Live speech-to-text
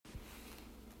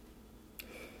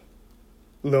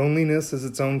Loneliness is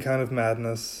its own kind of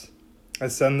madness. I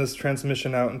send this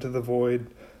transmission out into the void.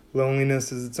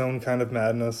 Loneliness is its own kind of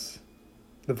madness.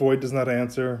 The void does not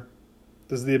answer.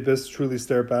 Does the abyss truly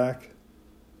stare back?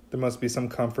 There must be some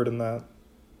comfort in that.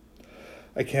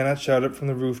 I cannot shout it from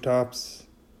the rooftops.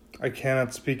 I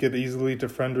cannot speak it easily to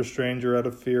friend or stranger out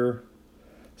of fear.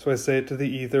 So I say it to the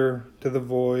ether, to the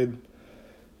void,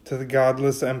 to the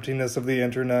godless emptiness of the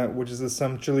internet, which is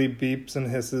essentially beeps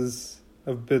and hisses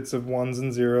of bits of ones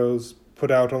and zeros put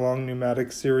out along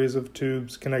pneumatic series of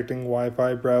tubes connecting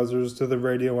Wi-Fi browsers to the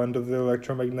radio end of the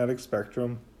electromagnetic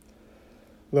spectrum.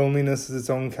 Loneliness is its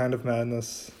own kind of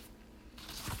madness.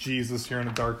 Jesus, you're in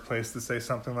a dark place to say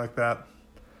something like that.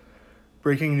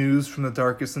 Breaking news from the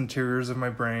darkest interiors of my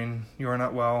brain. You are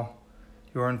not well.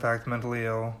 You are in fact mentally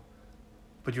ill.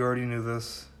 But you already knew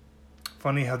this.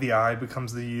 Funny how the I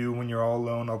becomes the you when you're all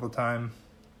alone all the time.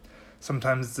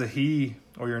 Sometimes it's a he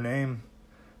or your name,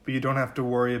 but you don't have to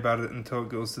worry about it until it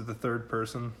goes to the third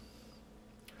person.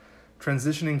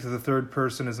 Transitioning to the third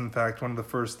person is in fact one of the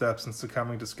first steps in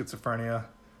succumbing to schizophrenia,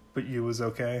 but you is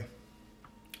okay.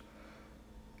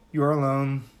 You are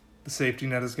alone. The safety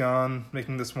net is gone,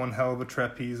 making this one hell of a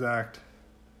trapeze act.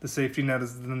 The safety net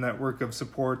is the network of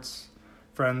supports,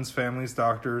 friends, families,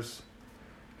 doctors,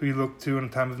 who you look to in a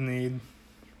time of need,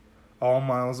 all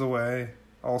miles away,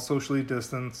 all socially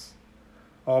distanced,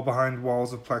 all behind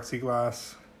walls of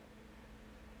plexiglass.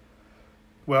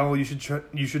 Well, you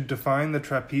should define the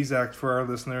trapeze act for our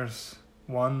listeners.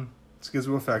 1.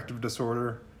 Schizoaffective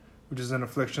disorder, which is an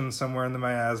affliction somewhere in the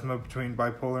miasma between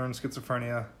bipolar and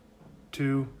schizophrenia.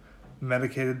 2.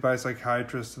 Medicated by a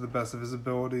psychiatrist to the best of his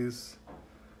abilities.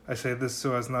 I say this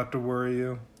so as not to worry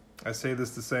you. I say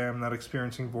this to say I'm not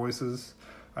experiencing voices.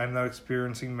 I'm not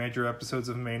experiencing major episodes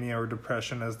of mania or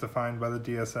depression as defined by the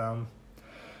DSM.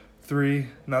 3.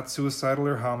 Not suicidal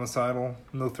or homicidal.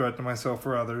 No threat to myself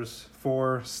or others.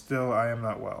 4. Still I am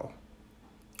not well.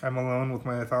 I'm alone with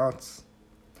my thoughts.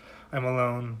 I'm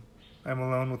alone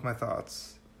with my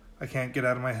thoughts. I can't get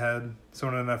out of my head, so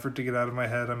in an effort to get out of my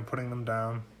head, I'm putting them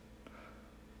down.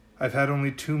 I've had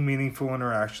only 2 meaningful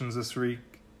interactions this week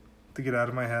to get out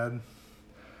of my head.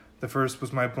 The first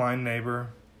was my blind neighbor.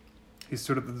 He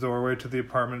stood at the doorway to the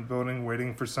apartment building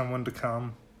waiting for someone to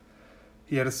come.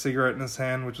 He had a cigarette in his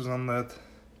hand which was unlit,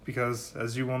 because,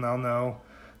 as you will now know,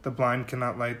 the blind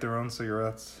cannot light their own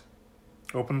cigarettes.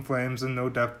 Open flames and no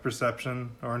depth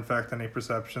perception, or in fact any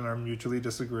perception, are mutually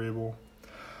disagreeable.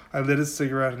 I lit his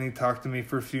cigarette and he talked to me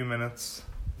for a few minutes.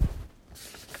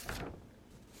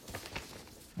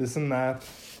 This and that.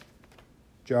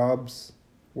 Jobs,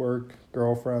 work,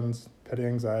 girlfriends, petty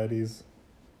anxieties.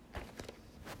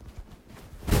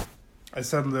 I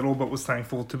said little but was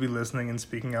thankful to be listening and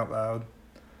speaking out loud.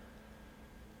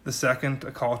 The second,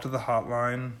 a call to the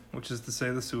hotline, which is to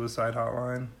say the suicide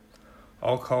hotline.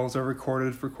 All calls are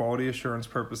recorded for quality assurance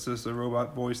purposes, a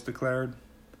robot voice declared.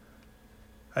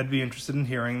 I'd be interested in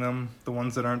hearing them, the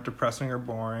ones that aren't depressing or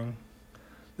boring.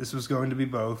 This was going to be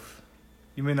both.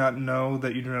 You may not know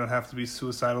that you do not have to be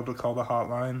suicidal to call the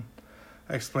hotline.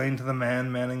 I explained to the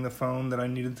man manning the phone that I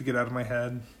needed to get out of my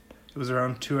head. It was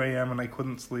around 2 a.m. and I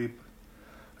couldn't sleep.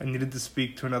 I needed to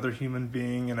speak to another human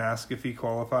being and ask if he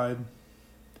qualified.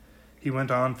 He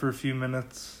went on for a few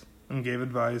minutes and gave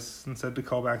advice and said to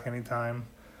call back any time.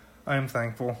 I am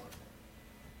thankful.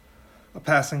 A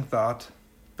passing thought.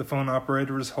 The phone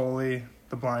operator is holy.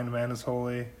 The blind man is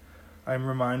holy. I am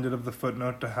reminded of the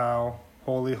footnote to how,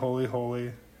 holy, holy,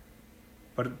 holy.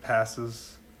 But it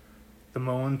passes. The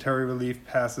momentary relief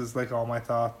passes like all my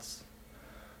thoughts.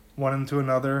 One into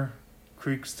another,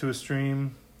 creeks to a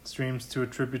stream, streams to a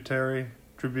tributary,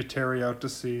 tributary out to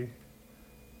sea.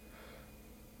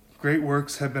 Great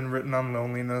works have been written on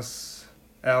loneliness.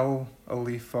 A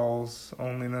leaf falls,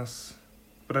 onlyness.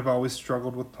 But I've always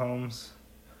struggled with poems.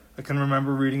 I can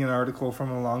remember reading an article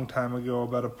from a long time ago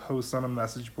about a post on a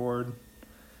message board.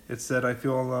 It said, I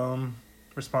feel alone.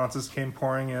 Responses came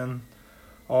pouring in.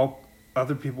 All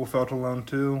other people felt alone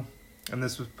too, and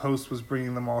this post was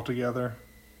bringing them all together.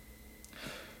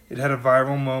 It had a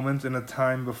viral moment in a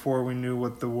time before we knew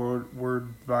what the word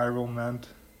viral meant,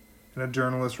 and a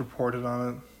journalist reported on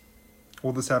it.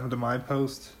 Will this happen to my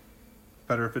post?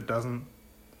 Better if it doesn't.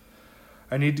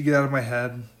 I need to get out of my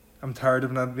head. I'm tired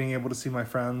of not being able to see my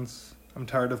friends. I'm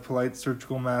tired of polite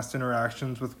surgical mask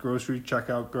interactions with grocery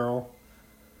checkout girl.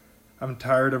 I'm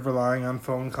tired of relying on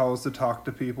phone calls to talk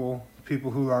to people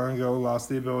who long ago lost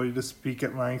the ability to speak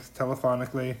at length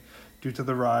telephonically due to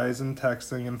the rise in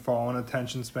texting and fall in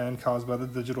attention span caused by the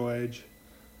digital age.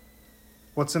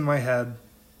 What's in my head?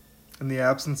 In the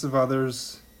absence of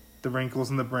others, the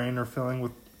wrinkles in the brain are filling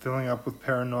with filling up with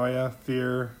paranoia,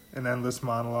 fear, an endless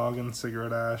monologue, and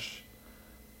cigarette ash.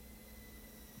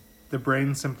 The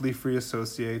brain simply free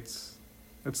associates.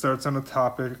 It starts on a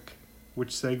topic, which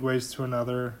segues to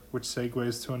another, which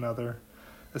segues to another.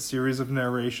 A series of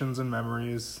narrations and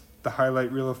memories, the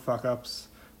highlight reel of fuck-ups,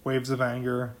 waves of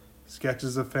anger,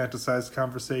 sketches of fantasized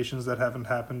conversations that haven't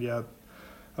happened yet,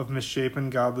 of misshapen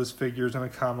godless figures in a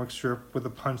comic strip with a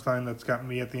punchline that's got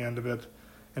me at the end of it,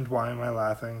 and why am I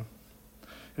laughing?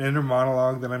 An inner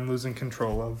monologue that I'm losing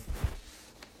control of.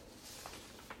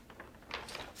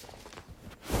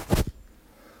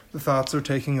 The thoughts are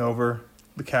taking over.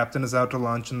 The captain is out to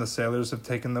lunch and the sailors have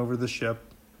taken over the ship.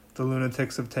 The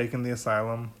lunatics have taken the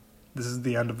asylum. This is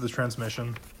the end of the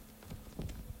transmission.